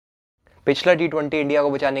पिछला T20 India को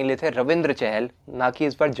बचाने के लिए थे रविंद्र चहल, ना कि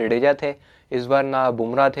इस बार जडेजा थे। इस बार ना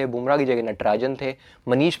बुमराह थे, बुमराह की जगह नटराजन थे,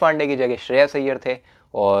 मनीष पांडे की जगह श्रेयस अय्यर थे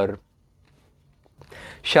और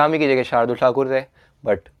शामी की जगह शार्दुल ठाकुर थे।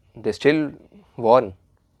 But they still von.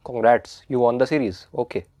 Congrats, you won the series.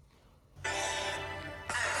 Okay,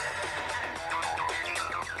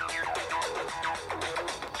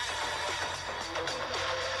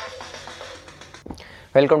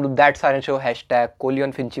 welcome to that silent show hashtag Kohli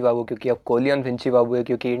on फिंची बाबू। क्योंकि अब कोहली ऑन फिंची बाबू है,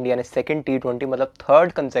 क्योंकि इंडिया ने सेकंड T20 मतलब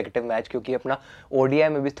थर्ड कंसेक्यूटिव मैच, क्योंकि अपना ओडीआई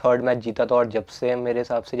में भी थर्ड मैच जीता था। और जब से मेरे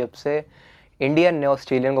हिसाब से जब से इंडियन ने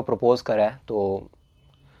ऑस्ट्रेलियन को प्रपोज करा है तो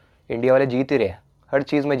इंडिया वाले जीत ही रहे हैं, हर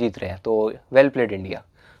चीज़ में जीत रहे हैं। तो वेल प्लेड इंडिया।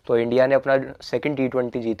 तो इंडिया ने अपना सेकंड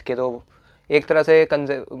T20 जीत के तो एक तरह से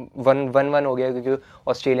 1-1 हो गया, क्योंकि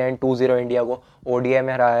ऑस्ट्रेलिया ने 2-0 इंडिया को ओडीआई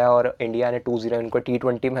में हराया और इंडिया ने 2-0 इनको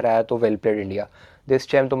T20 में हराया। तो well played India this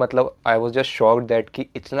time. तो मतलब I was just shocked that कि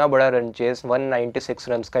इतना बड़ा रन चेस 196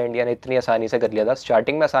 रन का इंडिया ने इतनी आसानी से कर लिया था।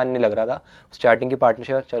 स्टार्टिंग में आसान नहीं लग रहा था, स्टार्टिंग की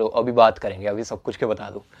पार्टनरशिप। चलो अभी बात करेंगे, अभी सब कुछ के बता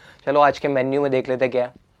दूँ। चलो आज के मेन्यू में देख लेते क्या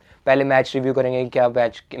है। पहले मैच रिव्यू करेंगे, क्या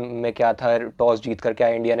मैच में क्या था, टॉस जीत कर क्या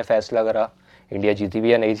इंडिया ने फैसला करा, इंडिया जीती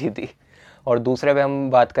भी या नहीं जीती। और दूसरे पे हम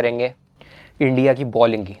बात करेंगे इंडिया की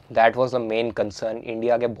बॉलिंग की। That was the main concern.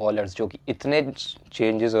 India के बॉलर्स जो कि इतने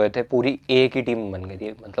चेंजेस हुए थे, पूरी ए की टीम बन गई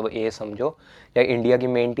थी। मतलब ए समझो, या इंडिया की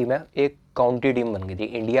मेन टीम है, एक काउंटी टीम बन गई थी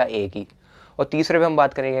इंडिया ए की। और तीसरे पे हम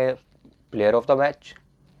बात करेंगे प्लेयर ऑफ द मैच।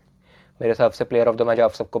 मेरे हिसाब से प्लेयर ऑफ द मैच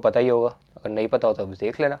आप सबको पता ही होगा, अगर नहीं पता हो तो अभी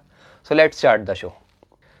देख लेना। So let's start the show.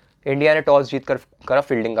 India ने टॉस जीत कर करा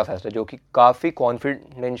फील्डिंग का फैसला, जो कि काफ़ी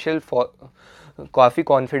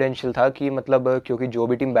कॉन्फिडेंशियल था कि मतलब क्योंकि जो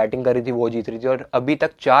भी टीम बैटिंग कर रही थी वो जीत रही थी। और अभी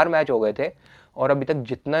तक 4 मैच हो गए थे और अभी तक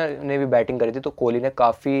जितना ने भी बैटिंग करी थी, तो कोहली ने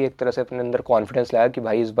काफ़ी एक तरह से अपने अंदर कॉन्फिडेंस लाया कि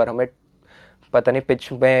भाई इस बार हमें पता नहीं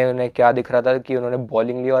पिच में उन्हें क्या दिख रहा था कि उन्होंने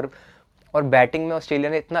बॉलिंग ली और बैटिंग में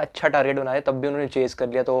ऑस्ट्रेलिया ने इतना अच्छा टारगेट बनाया, तब भी उन्होंने चेस कर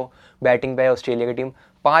लिया। तो बैटिंग पे ऑस्ट्रेलिया की टीम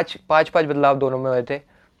पाँच पाँच बदलाव दोनों में हुए थे।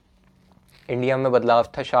 इंडिया में बदलाव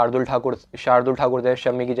था, शार्दुल ठाकुर थे,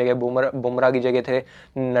 शमी की जगह बुमराह की जगह थे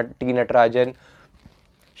नटराजन,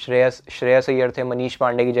 श्रेयस अय्यर थे मनीष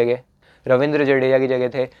पांडे की जगह, रविंद्र जडेजा की जगह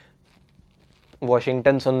थे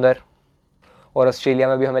वॉशिंगटन सुंदर। और ऑस्ट्रेलिया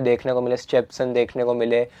में भी हमें देखने को मिले स्टेप्सन देखने को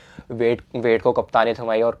मिले। वेट को कप्तानी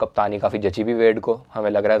थमाई और कप्तानी काफ़ी जची भी वेट को, हमें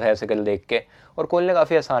लग रहा था ऐसे कल देख के। और कोहली ने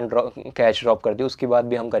काफ़ी आसान कैच ड्रॉप कर दी, उसकी बात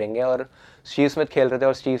भी हम करेंगे। और स्टीव स्मिथ खेल रहे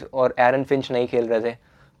थे और एरन फिंच नहीं खेल रहे थे,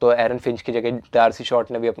 तो एरन फिंच की जगह डार्सी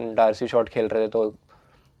शॉट ने भी अपने डार्सी शॉट खेल रहे थे। तो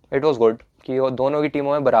इट वॉज गुड कि वो दोनों की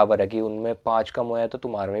टीमों में बराबर है, कि उनमें 5 कम हुए हैं तो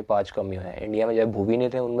तुम्हारे में 5 कम ही हुए हैं। इंडिया में जब भूवी नहीं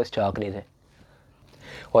थे, उनमें स्टार्क नहीं थे।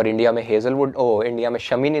 और इंडिया में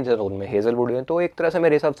शमी नहीं थे तो उनमें हेजलवुड हैं। तो एक तरह से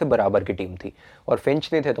मेरे हिसाब से बराबर की टीम थी। और फिंच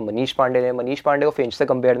नहीं थे तो मनीष पांडे को फिंच से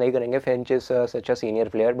कंपेयर नहीं करेंगे, Finch is such a senior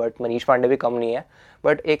player, but Manish Pandey भी कम नहीं है।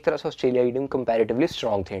 बट एक तरह से ऑस्ट्रेलिया की टीम कंपैरेटिवली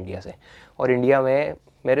स्ट्रॉन्ग थी इंडिया से। और इंडिया में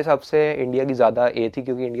मेरे हिसाब से इंडिया की ज़्यादा ए थी,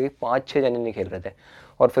 क्योंकि इंडिया के 5-6 जने नहीं खेल रहे थे।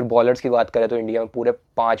 और फिर बॉलर्स की बात करें तो इंडिया में पूरे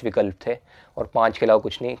 5 विकल्प थे और 5 के अलावा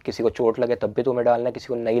कुछ नहीं। किसी को चोट लगे तब भी तुम्हें डालना है, किसी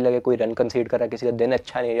को नहीं लगे, कोई रन कंसीड कर रहा है, किसी का दिन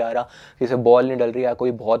अच्छा नहीं जा रहा, किसी से बॉल नहीं डल रही है,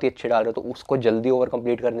 कोई बहुत ही अच्छे डाल रहा है तो उसको जल्दी ओवर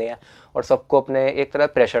कंप्लीट करने हैं। और सबको अपने एक तरह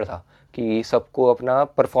प्रेशर था कि सबको अपना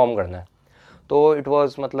परफॉर्म करना है। तो इट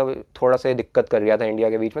वाज मतलब थोड़ा सा दिक्कत कर गया था इंडिया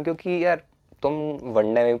के बीच में, क्योंकि यार तुम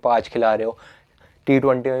वनडे में भी 5 खिला रहे हो,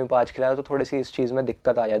 T20 में भी 5 खिला रहे हो, तो थोड़ी सी इस चीज़ में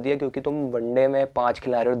दिक्कत आ जाती है। क्योंकि तुम वनडे में 5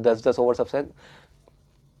 खिला रहे हो, 10-10 ओवर सबसे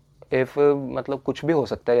इफ़ मतलब कुछ भी हो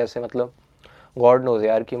सकता है, जैसे मतलब गॉड नोज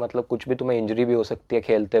यार कि मतलब कुछ भी, तुम्हें इंजरी भी हो सकती है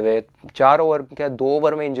खेलते हुए। 4 ओवर क्या 2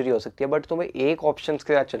 ओवर में इंजरी हो सकती है, बट तुम्हें एक ऑप्शन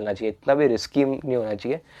के साथ चलना चाहिए, इतना भी रिस्की नहीं होना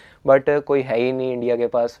चाहिए। बट कोई है ही नहीं इंडिया के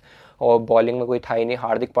पास, और बॉलिंग में कोई था ही नहीं।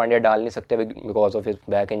 हार्दिक पांड्या डाल नहीं सकते because of his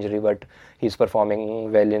back injury, but he is performing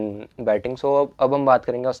well in batting. So अब हम बात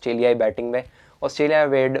करेंगे ऑस्ट्रेलियाई बैटिंग में। ऑस्ट्रेलिया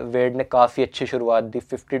में वेड ने काफ़ी अच्छी शुरुआत दी,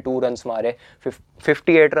 52 रन्स मारे,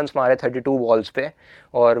 58 रन्स मारे 32 बॉल्स पे।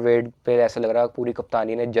 और वेड पे ऐसा लग रहा है पूरी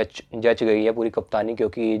कप्तानी ने जच गई है पूरी कप्तानी,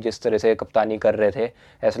 क्योंकि जिस तरह से कप्तानी कर रहे थे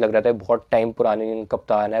ऐसा लग रहा था बहुत टाइम पुरानी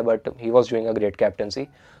कप्तान है, but he was doing a great captaincy.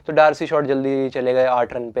 तो डार्सी शॉट जल्दी चले गए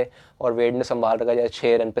 8 रन पे और वेड ने संभाल रखा, जैसे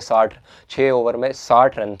 6 रन पे 6 ओवर में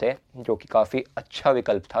 60 रन थे, जो कि काफ़ी अच्छा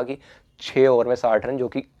विकल्प था कि 6 ओवर में 60 रन, जो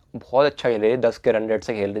कि बहुत अच्छा खेल रही थी, 10 के रन रेट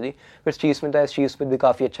से खेल रही थी। फिर स्टीव स्मिथ भी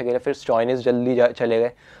काफ़ी अच्छा खेले, फिर स्टॉइनिस जल्दी चले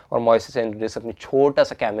गए और मॉइसेस एंड्रिस अपनी छोटा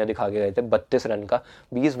सा कैमियो दिखा के गए थे 32 रन का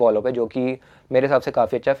 20 बॉलों पे, जो कि मेरे हिसाब से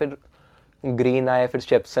काफ़ी अच्छा। फिर ग्रीन आए, फिर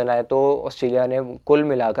स्टेप्सन आए, तो ऑस्ट्रेलिया ने कुल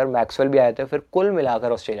मिलाकर, मैक्सवेल भी आए थे, फिर कुल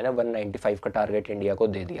मिलाकर ऑस्ट्रेलिया ने 195 का टारगेट इंडिया को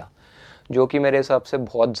दे दिया, जो कि मेरे हिसाब से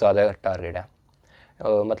बहुत ज़्यादा टारगेट है।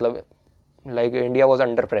 मतलब like India was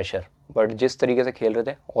under pressure, but जिस तरीके से खेल रहे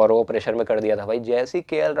थे और वो प्रेशर में कर दिया था भाई। जैसे ही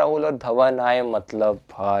के राहुल और धवन आए, मतलब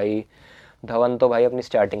भाई धवन तो भाई अपनी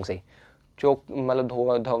स्टार्टिंग से ही जो मतलब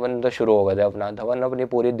धवन तो शुरू हो गए थे अपना। धवन अपनी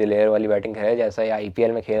पूरी दिलेर वाली बैटिंग खेल रहे हैं, जैसा ये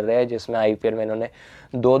आईपीएल में खेल रहे हैं, जिसमें आईपीएल में इन्होंने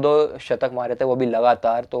दो दो शतक मारे थे वो भी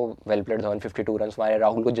लगातार। तो वेल प्लेड धवन, 52 रन मारे।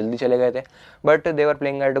 राहुल को जल्दी चले गए थे, but they were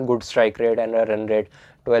playing at a good strike rate and run rate.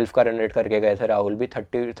 12 का रन रेट करके गए थे राहुल भी,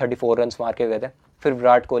 34 रन मार के गए थे। फिर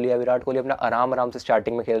विराट कोहली अपना आराम आराम से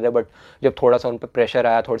स्टार्टिंग में खेल रहे, बट जब थोड़ा सा उन पर प्रेशर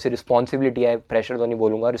आया, थोड़ी सी रिस्पॉन्सिबिलिटी आई, प्रेशर तो नहीं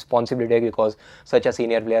बोलूँगा, रिस्पॉन्सिबिलिटी है, because such a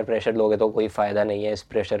senior player pressure लोगे तो कोई फ़ायदा नहीं है इस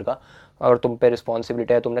प्रेशर का। और तुम पे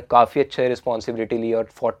रिस्पॉन्सिबिलिटी है, तुमने काफ़ी अच्छे रिस्पॉन्सिबिलिटी ली और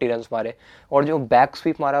 40 रन मारे। और जो बैक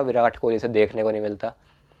स्वीप मारा विराट कोहली से देखने को नहीं मिलता,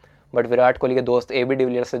 बट विराट कोहली के दोस्त ए बी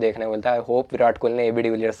डिविलियर्स से देखने को मिलता है। आई होप विराट कोहली ने ए बी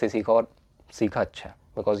डिविलियर्स से सीखा, और सीखा अच्छा है,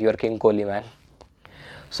 because you are king Kohli man.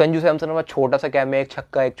 Sanju Samson का छोटा सा कैम में एक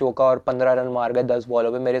छक्का एक चौका और 15 रन मार गए 10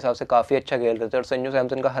 बॉलों पे, मेरे हिसाब से काफ़ी अच्छा खेल रहे थे। और संजू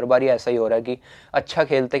सैमसन का हर बार ही ऐसा ही हो रहा है कि अच्छा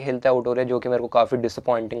खेलते खेलते आउट हो रहे हैं, जो कि मेरे को काफ़ी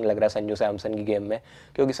डिसअपॉइंटिंग लग रहा है संजू सैमसन की गेम में।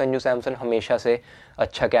 क्योंकि संजू सैमसन हमेशा से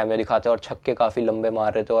अच्छा कैमियो दिखाते हैं और छक्के काफ़ी लंबे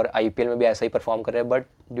मार रहे थे, और आईपीएल में भी ऐसा ही परफॉर्म कर रहे हैं, but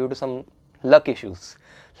due to some luck issues,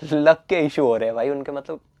 luck के इशू हो रहे हैं भाई उनके,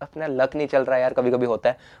 मतलब अपना लक नहीं चल रहा है यार, कभी कभी होता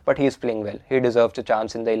है। But he is playing well, he deserves a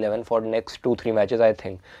chance in the 11 for next 2-3 matches I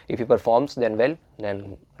think. If he performs then well, then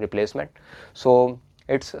replacement. So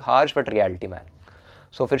it's harsh but reality man.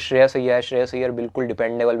 सो फिर श्रेयस अय्यर है। श्रेयस अय्यर बिल्कुल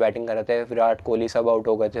डिपेंडेबल बैटिंग कर रहे थे। विराट कोहली सब out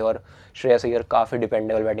हो गए थे और श्रेयस अय्यर काफ़ी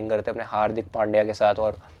डिपेंडेबल बैटिंग कर रहे थे अपने हार्दिक पांड्या के साथ।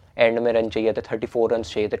 और एंड में रन चाहिए थे, 34 रन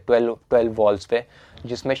चाहिए थे 12 बॉल्स पे,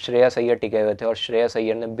 जिसमें श्रेयस अय्यर टिके हुए थे। और श्रेयस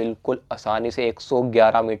अय्यर ने बिल्कुल आसानी से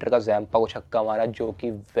 111 मीटर का जैम्पा को छक्का मारा, जो कि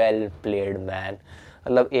वेल प्लेड मैन।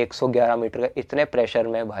 मतलब 111 मीटर का इतने प्रेशर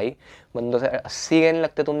में भाई बंदों से 80 गेंद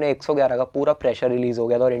लगते, तुमने 111 का पूरा प्रेशर रिलीज हो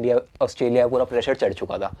गया था, और इंडिया ऑस्ट्रेलिया पूरा प्रेशर चढ़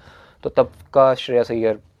चुका था। तो तब का Shreyas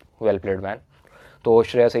Iyer well played man. तो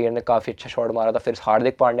श्रेयस अय्यर ने काफ़ी अच्छा शॉट मारा था, फिर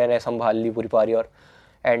हार्दिक पांड्या ने संभाल ली पूरी पारी और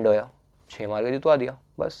एंड होया, 6 मार के जितवा दिया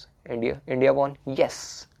बस। इंडिया वॉन,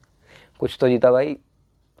 यस कुछ तो जीता भाई,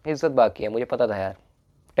 इज्जत बाकी है, मुझे पता था यार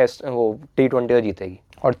टेस्ट वो T20 तो जीतेगी।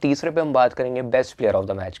 और तीसरे पे हम बात करेंगे best player of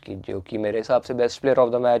the match की, जो कि मेरे हिसाब से best player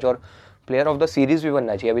of the match और प्लेयर ऑफ द सीरीज़ भी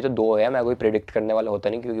बनना चाहिए। अभी तो 2 है, मैं कोई प्रिडिक्ट करने वाला होता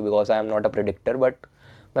नहीं, क्योंकि because I am not a predictor, but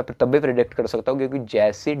मैं तब भी प्रिडिक्ट कर सकता हूँ, क्योंकि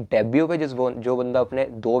जैसे डेब्यू पे जो बंदा अपने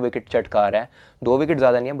 2 विकेट चटका रहा है, 2 विकेट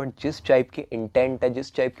ज़्यादा नहीं है, बट जिस टाइप की इंटेंट है,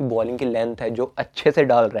 जिस टाइप की बॉलिंग की लेंथ है, जो अच्छे से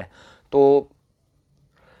डाल रहा है, तो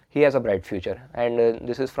he has a bright future. And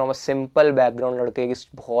this is from a simple background लड़के की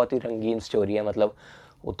बहुत ही रंगीन स्टोरी है। मतलब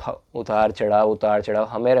उतार चढ़ाव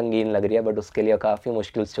हमें रंगीन लग रही है, बट उसके लिए काफ़ी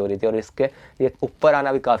मुश्किल स्टोरी थी, और इसके लिए ऊपर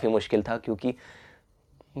आना भी काफ़ी मुश्किल था, क्योंकि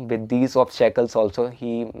with these obstacles also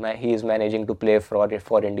he is managing to play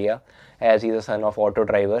for India as he is a son of auto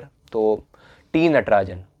driver. तो टी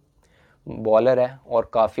नटराजन बॉलर है और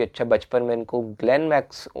काफ़ी अच्छा, बचपन में इनको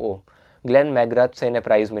ग्लेन मैकग्राथ से इन्हें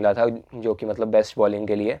प्राइज़ मिला था, जो कि मतलब बेस्ट बॉलिंग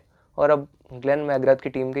के लिए, और अब ग्लेन मैकग्राथ की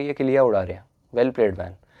टीम के ये किलिया उड़ा रहे हैं। Well played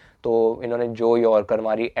man. तो इन्होंने जो यॉर्कर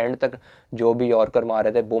मारी एंड तक, जो भी यॉर्कर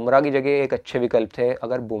मारे थे, बुमराह की जगह एक अच्छे विकल्प थे।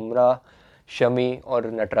 अगर बुमराह, शमी और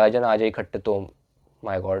नटराजन आ जाए इकट्ठे तो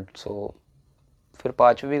माय गॉड, सो फिर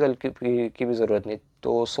 5वीं विकल्प की भी ज़रूरत नहीं,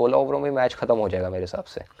 तो 16 ओवरों में मैच ख़त्म हो जाएगा मेरे हिसाब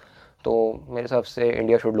से। तो मेरे हिसाब से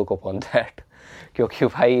India should look upon that, क्योंकि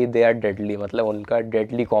भाई दे आर डेडली, मतलब उनका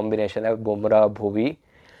डेडली कॉम्बिनेशन है Bumrah, Bhuvi,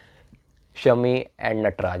 Shami and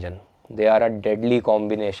Natarajan. They are a deadly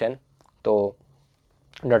combination. तो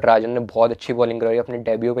नटराजन ने बहुत अच्छी बॉलिंग कराई, अपने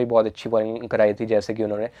डेब्यू पे बहुत अच्छी बॉलिंग कराई थी, जैसे कि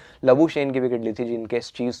उन्होंने लबुशेन की विकेट ली थी, जिनके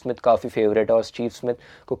स्टीव स्मिथ काफ़ी फेवरेट है और स्टीव स्मिथ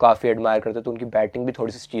को काफ़ी एडमायर करते, तो उनकी बैटिंग भी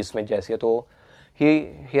थोड़ी सी स्टीव स्मिथ जैसी है। तो he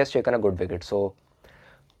has taken a good wicket. So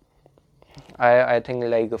I think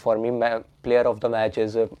like for me player of the match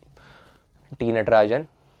is T Natarajan.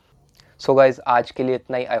 So guys आज के लिए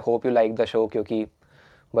इतना ही। I hope you like the show, क्योंकि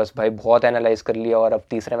बस भाई बहुत एनालाइज कर लिया, और अब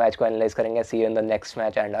तीसरे मैच को एनालाइज करेंगे। सी you in the next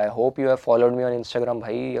match, and I hope you have followed me on Instagram.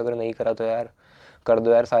 भाई अगर नहीं करा तो यार कर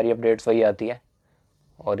दो यार, सारी अपडेट्स वही आती है।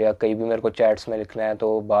 और या कहीं भी मेरे को चैट्स में लिखना है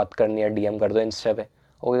तो बात करनी है, डीएम कर दो इंस्टा पे।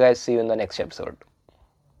 Okay guys, C you in the next episode,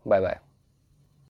 bye bye.